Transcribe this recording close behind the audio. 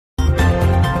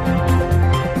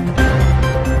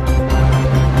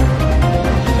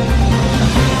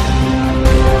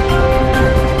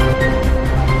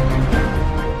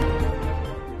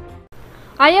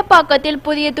அயப்பாக்கத்தில்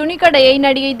புதிய துணிக்கடையை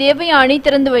நடிகை தேவயானி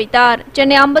திறந்து வைத்தார்.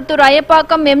 சென்னை அம்பத்தூர்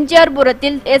அயப்பாக்கம் எம்ஜிஆர்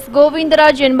புரத்தில் எஸ்.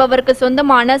 கோவிந்தராஜ் என்பவருக்கு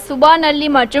சொந்தமான சுபா நல்லி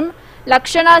மற்றும்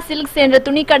லக்ஷனா சில்க்ஸ் என்ற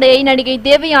துணிக்கடையை நடிகை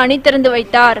தேவயானி திறந்து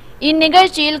வைத்தார்.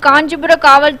 இந்நிகழ்ச்சியில் காஞ்சிபுர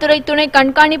காவல்துறை துணை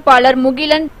கண்காணிப்பாளர்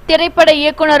முகிலன், திரைப்பட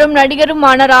இயக்குனரும்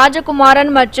நடிகருமான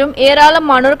ராஜகுமாரன் மற்றும்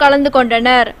ஏராளமானோர் கலந்து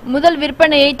கொண்டனர். முதல்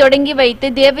விற்பனையை தொடங்கி வைத்து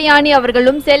தேவயானி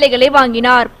அவர்களும் சேலைகளை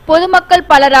வாங்கினார். பொதுமக்கள்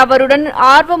பலர் அவருடன்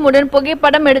ஆர்வமுடன்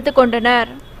புகைப்படம் எடுத்துக்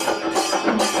கொண்டனர்.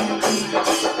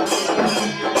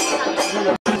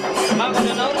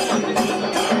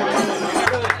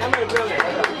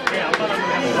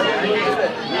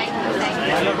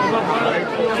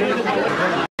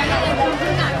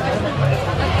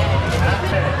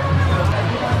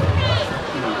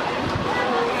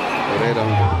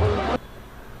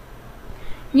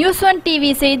 நியூஸ்1 டிவி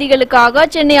செய்திகளுக்காக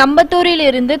சென்னை அம்பத்தூரில்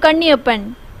இருந்து கன்னியப்பன்.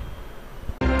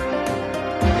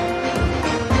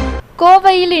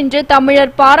 கோவையில் இன்று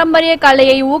தமிழர் பாரம்பரிய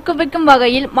கலையை ஊக்குவிக்கும்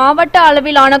வகையில் மாவட்ட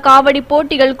அளவிலான காவடி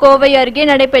போட்டிகள் கோவை அருகே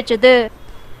நடைபெற்றது.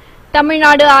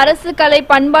 தமிழ்நாடு அரசு கலை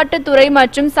பண்பாட்டுத்துறை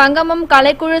மற்றும் சங்கமம்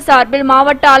கலைக்குழு சார்பில்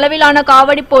மாவட்ட அளவிலான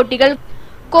காவடி போட்டிகள்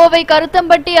கோவை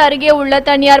கருத்தம்பட்டி அருகே உள்ள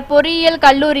தனியார் பொறியியல்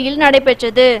கல்லூரியில்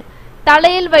நடைபெற்றது.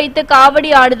 தலையில் வைத்து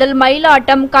காவடி ஆடுதல்,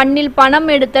 மயிலாட்டம், கண்ணில் பணம்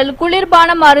எடுத்தல்,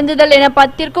 குளிர்பானம் அருந்துதல் என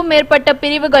 10க்கும் மேற்பட்ட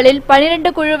பிரிவுகளில்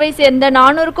 12 குழுவை சேர்ந்த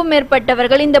 400க்கும்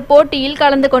மேற்பட்டவர்கள் இந்த போட்டியில்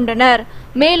கலந்து கொண்டனர்.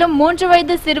 மேலும் 3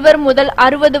 வயது சிறுவர் முதல்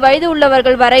 60 வயது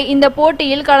உள்ளவர்கள் வரை இந்த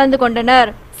போட்டியில் கலந்து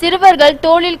கொண்டனர். சிறுவர்கள்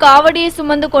தோளில் காவடியை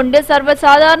சுமந்து கொண்டு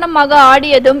சர்வசாதாரணமாக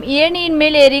ஆடியதும் ஏணியின்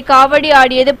மேல் ஏறி காவடி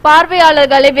ஆடியது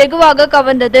பார்வையாளர்களை வெகுவாக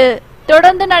கவர்ந்தது.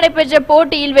 தொடர்ந்து நடைபெற்ற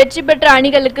போட்டியில் வெற்றி பெற்ற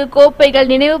அணிகளுக்கு கோப்பைகள்,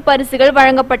 நினைவு பரிசுகள்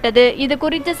வழங்கப்பட்டது. இது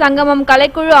குறித்து சங்கமம்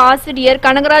கலைக்குழு ஆசிரியர்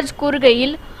கனகராஜ்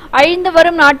கூறுகையில், அழிந்து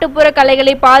வரும் நாட்டுப்புற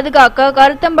கலைகளை பாதுகாக்க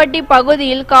கருத்தம்பட்டி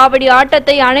பகுதியில் காவடி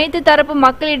ஆட்டத்தை அனைத்து தரப்பு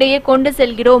மக்களிடையே கொண்டு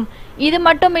செல்கிறோம். இது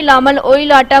மட்டுமில்லாமல்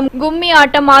ஒயிலாட்டம், கும்மி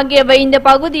ஆட்டம் ஆகியவை இந்த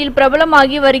பகுதியில்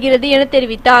பிரபலமாகி வருகிறது என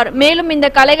தெரிவித்தார். மேலும் இந்த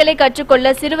கலைகளை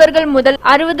கற்றுக்கொள்ள சிறுவர்கள் முதல்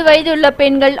 60 வயதுள்ள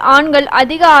பெண்கள், ஆண்கள்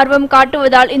அதிக ஆர்வம்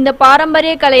காட்டுவதால் இந்த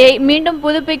பாரம்பரிய கலையை மீண்டும்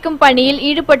புதுப்பிக்கும் பணியில்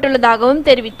ஈடுபட்டுள்ளதாகவும்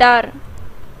தெரிவித்தார்.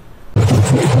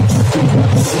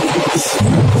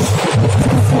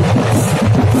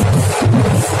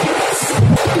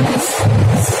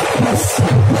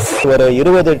 ஒரு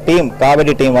 20 டீம்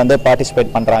காவடி டீம் வந்து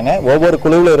பார்ட்டிசிபேட் பண்றாங்க. ஒவ்வொரு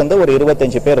குழுவில இருந்து ஒரு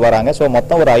 25 பேர் வராங்க. ஸோ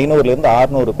மொத்தம் ஒரு 500ல இருந்து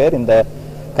 600 பேர் இந்த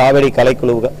காவடி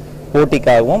கலைக்குழு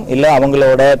போட்டிக்காகவும் இல்ல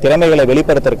அவங்களோட திறமைகளை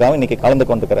வெளிப்படுத்துறதுக்காகவும் இன்னைக்கு கலந்து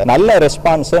கொண்டிருக்கிறார். நல்ல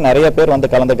ரெஸ்பான்ஸ், நிறைய பேர்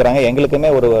வந்து கலந்துக்கிறாங்க.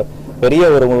 எங்களுக்குமே ஒரு பெரிய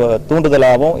ஒரு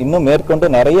தூண்டுதலாகவும் இன்னும் மேற்கொண்டு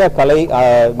நிறைய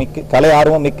கலை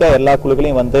ஆர்வம் மிக்க எல்லா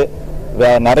குழுக்களையும் வந்து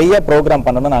நிறைய ப்ரோக்ராம்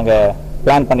பண்ணணும்னு நாங்க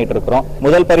பிளான் பண்ணிட்டு இருக்கிறோம்.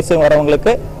 முதல் பரிசு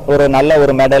வரவங்களுக்கு ஒரு நல்ல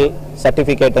ஒரு மெடல்,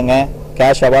 சர்டிபிகேட்டுங்க,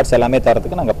 கேஷ் அவார்ட்ஸ் எல்லாமே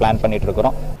தரதுக்கு நாங்க பிளான் பண்ணிட்டு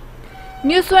இருக்கிறோம்.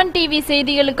 நியூஸ்1 டிவி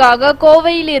செய்திகளுக்காக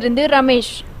கோவையில் இருந்து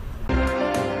ரமேஷ்.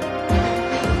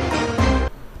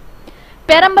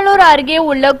 பெரம்பலூர் அருகே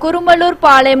உள்ள குரும்பலூர்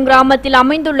பாளையம் கிராமத்தில்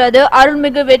அமைந்துள்ளது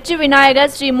அருள்மிகு வெற்றி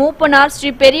விநாயகர் ஸ்ரீ மூப்பனார்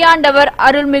ஸ்ரீ பெரியாண்டவர்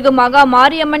அருள்மிகு மகா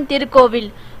மாரியம்மன்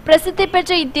திருக்கோவில். பிரசித்தி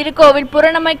பெற்ற இத்திருக்கோவில்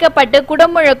புறணமைக்கப்பட்டு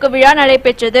குடமுழக்கு விழா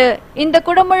நடைபெற்றது. இந்த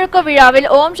குடமுழக்கு விழாவில்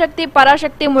ஓம் சக்தி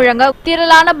பராசக்தி முழங்க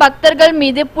திரளான பக்தர்கள்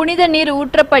மீது புனித நீர்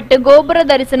ஊற்றப்பட்டு கோபுர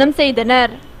தரிசனம்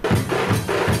செய்தனர்.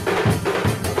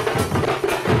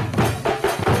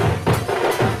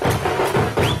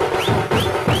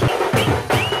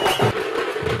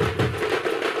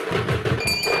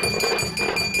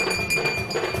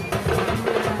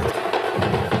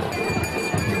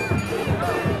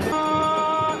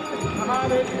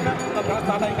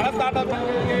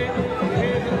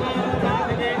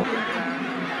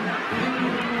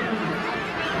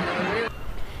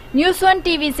 நியூஸ்1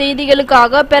 டிவி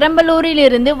செய்திகளுக்காக பெரம்பலூரில்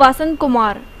இருந்து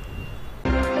வசந்த்குமார்.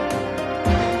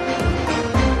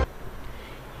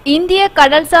 இந்திய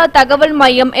கடல்சார் தகவல்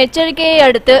மையம் எச்சரிக்கையை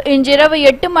அடுத்து இன்றிரவு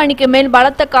 8 மணிக்கு மேல்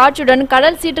பலத்த காற்றுடன்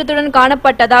கடல் சீற்றத்துடன்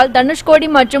காணப்பட்டதால் தனுஷ்கோடி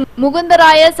மற்றும்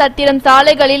முகுந்தராய சத்திரம்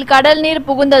சாலைகளில் கடல் நீர்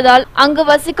புகுந்ததால் அங்கு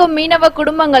வசிக்கும் மீனவ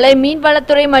குடும்பங்களை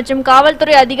மீன்வளத்துறை மற்றும்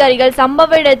காவல்துறை அதிகாரிகள்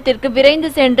சம்பவ இடத்திற்கு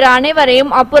விரைந்து சென்று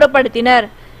அனைவரையும் அப்புறப்படுத்தினர்.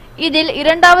 இதில்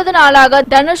 2வது நாளாக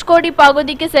தனுஷ்கோடி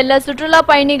பகுதிக்கு செல்ல சுற்றுலா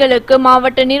பயணிகளுக்கு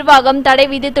மாவட்ட நிர்வாகம் தடை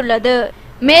விதித்துள்ளது.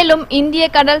 மேலும் இந்திய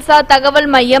கடல்சார் தகவல்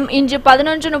மையம் இன்று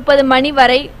 11:30 மணி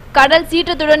வரை கடல்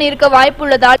சீற்றத்துடன் இருக்க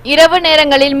வாய்ப்புள்ளதால் இரவு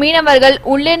நேரங்களில் மீனவர்கள்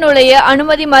உள்ளே நுழைய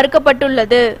அனுமதி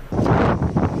மறுக்கப்பட்டுள்ளது.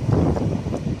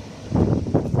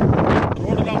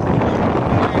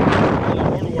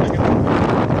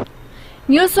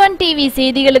 நியூஸ்1 டிவி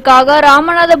செய்திகளுக்காக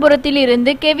ராமநாதபுரத்தில்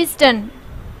இருந்து கெவிஸ்டன்.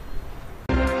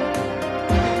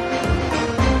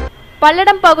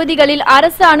 பல்லடம் பகுதிகளில்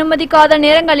அரசு அனுமதிக்காத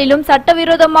நேரங்களிலும்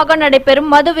சட்டவிரோதமாக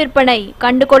நடைபெறும் மது விற்பனை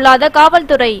கண்டுகொள்ளாத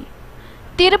காவல்துறை.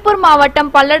 திருப்பூர் மாவட்டம்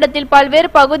பல்லடத்தில் பல்வேறு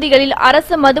பகுதிகளில்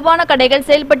அரசு மதுபான கடைகள்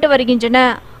செயல்பட்டு வருகின்றன.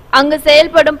 அங்கு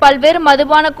செயல்படும் பல்வேறு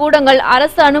மதுபான கூடங்கள்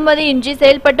அரசு அனுமதியின்றி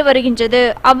செயல்பட்டு வருகின்றது.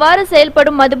 அவ்வாறு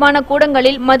செயல்படும் மதுபான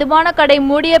கூடங்களில் மதுபான கடை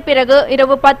மூடிய பிறகு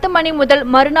இரவு 10 மணி முதல்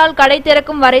மறுநாள் கடை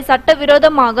திறக்கும் வரை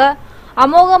சட்டவிரோதமாக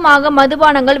அமோகமாக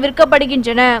மதுபானங்கள்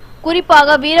விற்கப்படுகின்றன.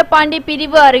 குறிப்பாக வீரபாண்டி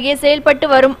பிரிவு அருகே செயல்பட்டு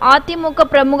வரும் அதிமுக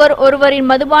பிரமுகர் ஒருவரின்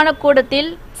மதுபான கூடத்தில்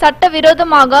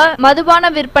சட்டவிரோதமாக மதுபான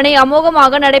விற்பனை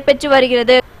அமோகமாக நடைபெற்று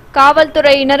வருகிறது.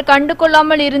 காவல்துறையினர்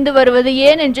கண்டுகொள்ளாமல் இருந்து வருவது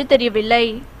ஏன் என்று தெரியவில்லை.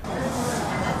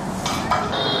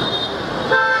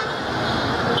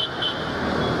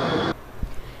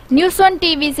 நியூஸ் 1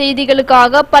 டிவி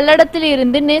செய்திகளுக்காக பல்லடத்தில்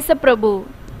இருந்து நேசப்பிரபு.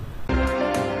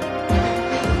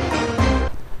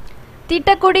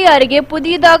 திட்டக்குடி அருகே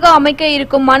புதியதாக அமைக்க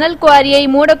இருக்கும் மணல் குவாரியை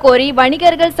மூடக்கோரி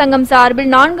வணிகர்கள் சங்கம் சார்பில்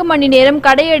 4 மணி நேரம்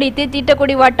கடையடித்து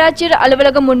திட்டக்குடி வட்டாட்சியர்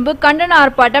அலுவலகம் முன்பு கண்டன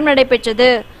ஆர்ப்பாட்டம் நடைபெற்றது.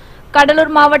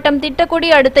 கடலூர் மாவட்டம் திட்டக்குடி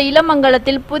அடுத்த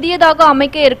இளமங்கலத்தில் புதியதாக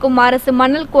அமைக்க இருக்கும் அரசு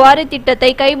மணல் குவாரி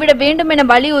திட்டத்தை கைவிட வேண்டும் என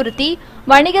வலியுறுத்தி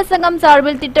வணிக சங்கம்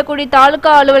சார்பில் திட்டக்குடி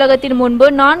தாலுகா அலுவலகத்தின் முன்பு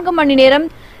 4 மணி நேரம்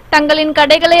தங்களின்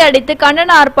கடைகளை அடித்து கண்டன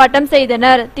ஆர்ப்பாட்டம்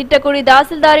செய்தனர். திட்டக்குடி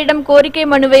தாசில்தாரிடம் கோரிக்கை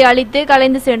மனுவை அளித்து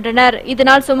கலைந்து சென்றனர்.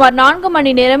 இதனால் சுமார் 4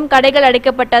 மணி நேரம் கடைகள்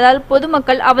அடைக்கப்பட்டதால்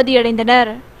பொதுமக்கள்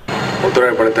அவதியடைந்தனர்.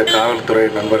 ஒத்துழைப்படுத்த காவல்துறை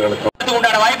நண்பர்களுக்கும்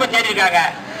உண்டான வாய்ப்பை தேடியிருக்காங்க.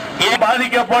 இது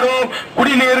பாதிக்கப்படும்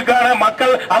குடிநீருக்கான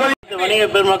மக்கள் வணிக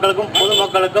பெருமக்களுக்கும்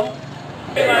பொதுமக்களுக்கும்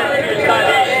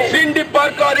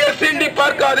சிண்டி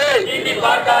பார்க்காதே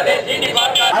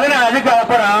அதனால அதுக்கு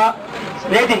அப்புறம்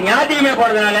நேற்று ஞாயிற்றுக்கிழமை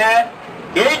போறதுனால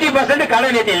 80% கடை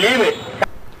நேற்று லீவு.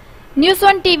 நியூஸ்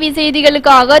 1 டிவி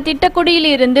செய்திகளுக்காக திட்டக்குடியில்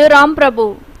இருந்து ராம் பிரபு.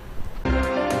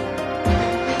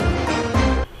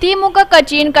 திமுக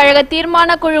கட்சியின் கழக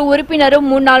தீர்மான குழு உறுப்பினரும்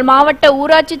முன்னாள் மாவட்ட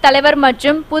ஊராட்சி தலைவர்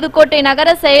மற்றும் புதுக்கோட்டை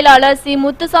நகர செயலாளர் சி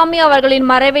முத்துசாமி அவர்களின்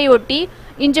மறைவையொட்டி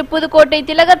இன்று புதுக்கோட்டை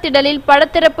திலகர் திடலில்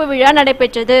படத்திறப்பு விழா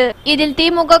நடைபெற்றது. இதில்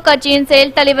திமுக கட்சியின்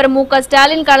செயல் தலைவர் மு.க.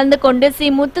 ஸ்டாலின் கலந்து கொண்டு சி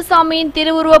முத்துசாமியின்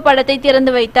திருவுருவ படத்தை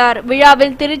திறந்து வைத்தார்.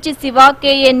 விழாவில் திருச்சி சிவா,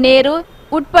 கே.என். நேரு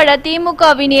உட்பட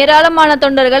திமுகவின் ஏராளமான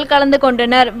தொண்டர்கள் கலந்து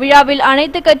கொண்டனர். விழாவில்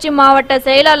அனைத்து கட்சி மாவட்ட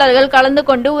செயலாளர்கள் கலந்து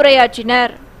கொண்டு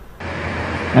உரையாற்றினர்.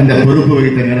 அந்த பொறுப்பு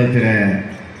வகித்த நேரத்தில்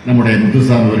நம்முடைய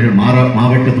முத்துசாமி அவர்கள்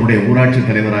மாவட்டத்துடைய ஊராட்சி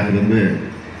தலைவராக இருந்து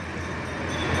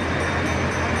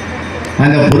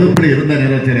அந்த பொறுப்பில் இருந்த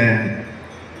நேரத்தில்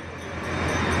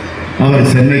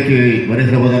அவர் சென்னைக்கு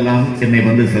வருகிற போதெல்லாம் என்னை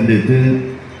வந்து சந்தித்து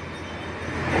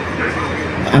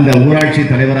அந்த ஊராட்சி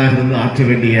தலைவராக இருந்து ஆற்ற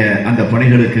வேண்டிய அந்த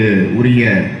பணிகளுக்கு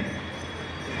உரிய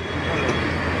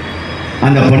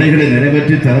அந்த பணிகளை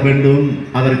நிறைவேற்றி தர வேண்டும்,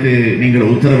 அதற்கு நீங்கள்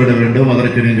உத்தரவிட வேண்டும்,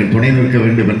 அதற்கு நீங்கள் துணை நிற்க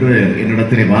வேண்டும் என்று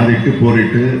என்னிடத்திலே வாதிட்டு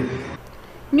போரிட்டு.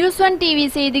 நியூஸ் 1 டிவி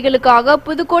செய்திகளுக்காக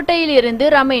புதுக்கோட்டையில் இருந்து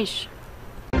ரமேஷ்.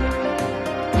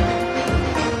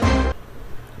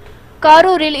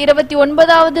 கரூரில்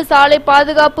 29வது சாலை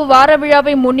பாதுகாப்பு வார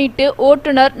விழாவை முன்னிட்டு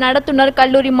ஓட்டுநர், நடத்துனர்,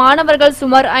 கல்லூரி மாணவர்கள்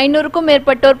சுமார் 500க்கும்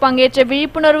மேற்பட்டோர் பங்கேற்ற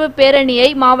விழிப்புணர்வு பேரணியை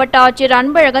மாவட்ட ஆட்சியர்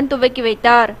அன்பழகன் துவக்கி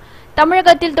வைத்தார்.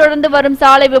 தமிழகத்தில் தொடர்ந்து வரும்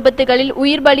சாலை விபத்துகளில்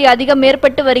உயிர் பலி அதிகம்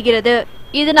ஏற்பட்டு வருகிறது.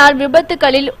 இதனால்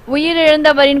விபத்துகளில்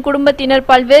உயிரிழந்தவரின் குடும்பத்தினர்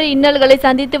பல்வேறு இன்னல்களை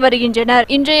சந்தித்து வருகின்றனர்.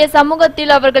 இன்றைய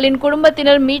சமூகத்தில் அவர்களின்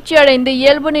குடும்பத்தினர் மீட்சியடைந்து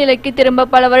இயல்பு நிலைக்கு திரும்ப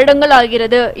பல வருடங்கள்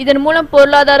ஆகிறது. இதன் மூலம்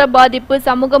பொருளாதார பாதிப்பு,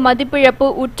 சமூக மதிப்பிழப்பு,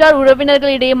 உற்றார்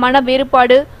உறவினர்களிடையே மன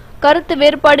வேறுபாடு, கருத்து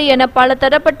வேறுபாடு என பல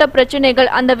தரப்பட்ட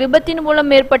பிரச்சினைகள் அந்த விபத்தின்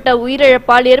மூலம் ஏற்பட்ட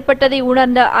உயிரிழப்பால் ஏற்பட்டதை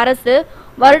உணர்ந்த அரசு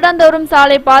வருடாந்தோறும்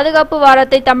சாலை பாதுகாப்பு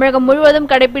வாரத்தை தமிழகம் முழுவதும்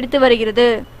கடைபிடித்து வருகிறது.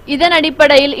 இதன்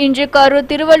அடிப்படையில் இன்று கரூர்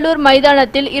திருவள்ளூர்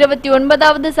மைதானத்தில்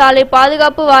 29வது சாலை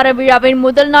பாதுகாப்பு வார விழாவின்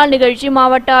முதல் நாள் நிகழ்ச்சி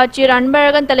மாவட்ட ஆட்சியர்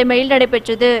அன்பழகன் தலைமையில்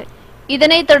நடைபெற்றது.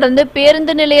 இதனைத் தொடர்ந்து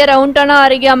பேருந்து நிலைய ரவுண்டானா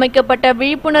அருகே அமைக்கப்பட்ட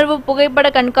விழிப்புணர்வு புகைப்பட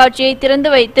கண்காட்சியை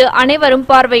திறந்து வைத்து அனைவரும்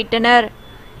பார்வையிட்டனர்.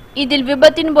 இதில்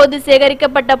விபத்தின் போது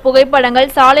சேகரிக்கப்பட்ட புகைப்படங்கள்,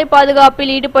 சாலை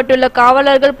பாதுகாப்பில் ஈடுபட்டுள்ள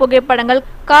காவலர்கள் புகைப்படங்கள்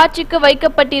காட்சிக்கு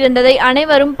வைக்கப்பட்டிருந்ததை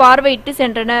அனைவரும் பார்வையிட்டு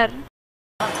சென்றனர்.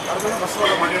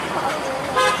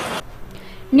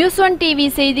 நியூஸ் 1 டிவி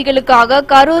செய்திகளுக்காக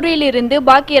கரூரில் இருந்து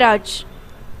பாக்கியராஜ்.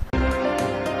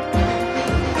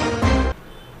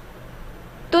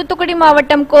 தூத்துக்குடி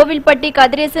மாவட்டம் கோவில்பட்டி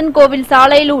கதிரேசன் கோவில்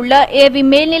சாலையில் உள்ள ஏவி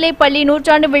மேல்நிலை பள்ளி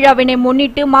நூற்றாண்டு விழாவினை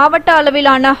முன்னிட்டு மாவட்ட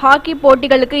அளவிலான ஹாக்கி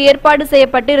போட்டிகளுக்கு ஏற்பாடு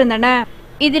செய்யப்பட்டிருந்தன.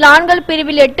 இதில் ஆண்கள்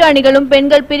பிரிவில் 8 அணிகளும்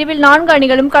பெண்கள் பிரிவில் 4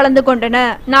 அணிகளும் கலந்து கொண்டன.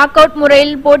 நாக் அவுட்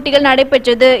முறையில் போட்டிகள்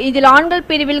நடைபெற்றது. இதில் ஆண்கள்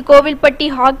பிரிவில் கோவில்பட்டி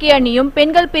ஹாக்கி அணியும்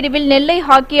பெண்கள் பிரிவில் நெல்லை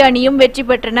ஹாக்கி அணியும் வெற்றி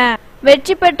பெற்றன.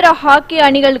 வெற்றி பெற்ற ஹாக்கி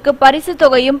அணிகளுக்கு பரிசு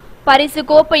தொகையும் பரிசு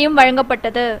கோப்பையும்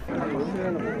வழங்கப்பட்டது.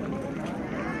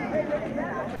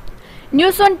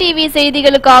 நியூஸ் 1 டிவி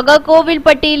செய்திகளுக்காக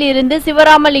கோவில்பட்டியில் இருந்து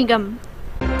சிவராமலிங்கம்.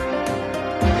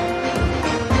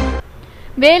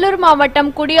 வேலூர் மாவட்டம்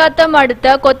குடியாத்தம் அடுத்த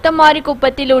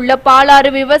கொத்தமாரிக்குப்பத்தில் உள்ள பாலாறு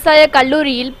விவசாய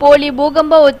கல்லூரியில் போலி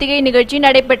பூகம்ப ஒத்திகை நிகழ்ச்சி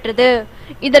நடைபெற்றது.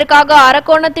 இதற்காக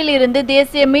அரக்கோணத்தில் இருந்து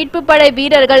தேசிய மீட்பு படை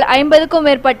வீரர்கள் 50க்கும்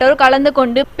மேற்பட்டோர் கலந்து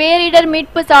கொண்டு பேரிடர்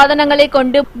மீட்பு சாதனங்களை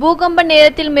கொண்டு பூகம்ப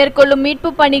நேரத்தில் மேற்கொள்ளும்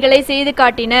மீட்பு பணிகளை செய்து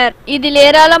காட்டினர். இதில்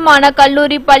ஏராளமான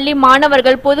கல்லூரி பள்ளி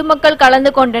மாணவர்கள் பொதுமக்கள்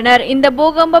கலந்து கொண்டனர். இந்த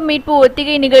பூகம்ப மீட்பு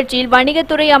ஒத்திகை நிகழ்ச்சியில்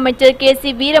வணிகத்துறை அமைச்சர்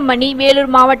KC வீரமணி,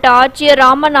 வேலூர் மாவட்ட ஆட்சியர்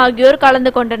ராமன் ஆகியோர்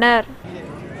கலந்து கொண்டனர்.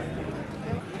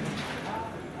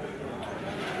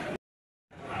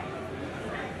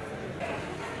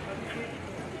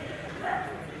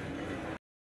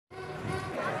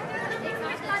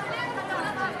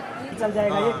 चल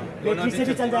जाएगा, ये बैटरी से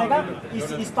भी चल जाएगा,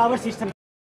 इस पावर सिस्टम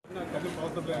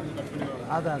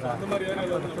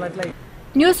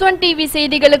News 1 TV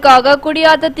செய்திகளுக்காக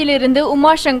குடியாத்தத்திலிருந்து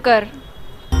உமா சங்கர்.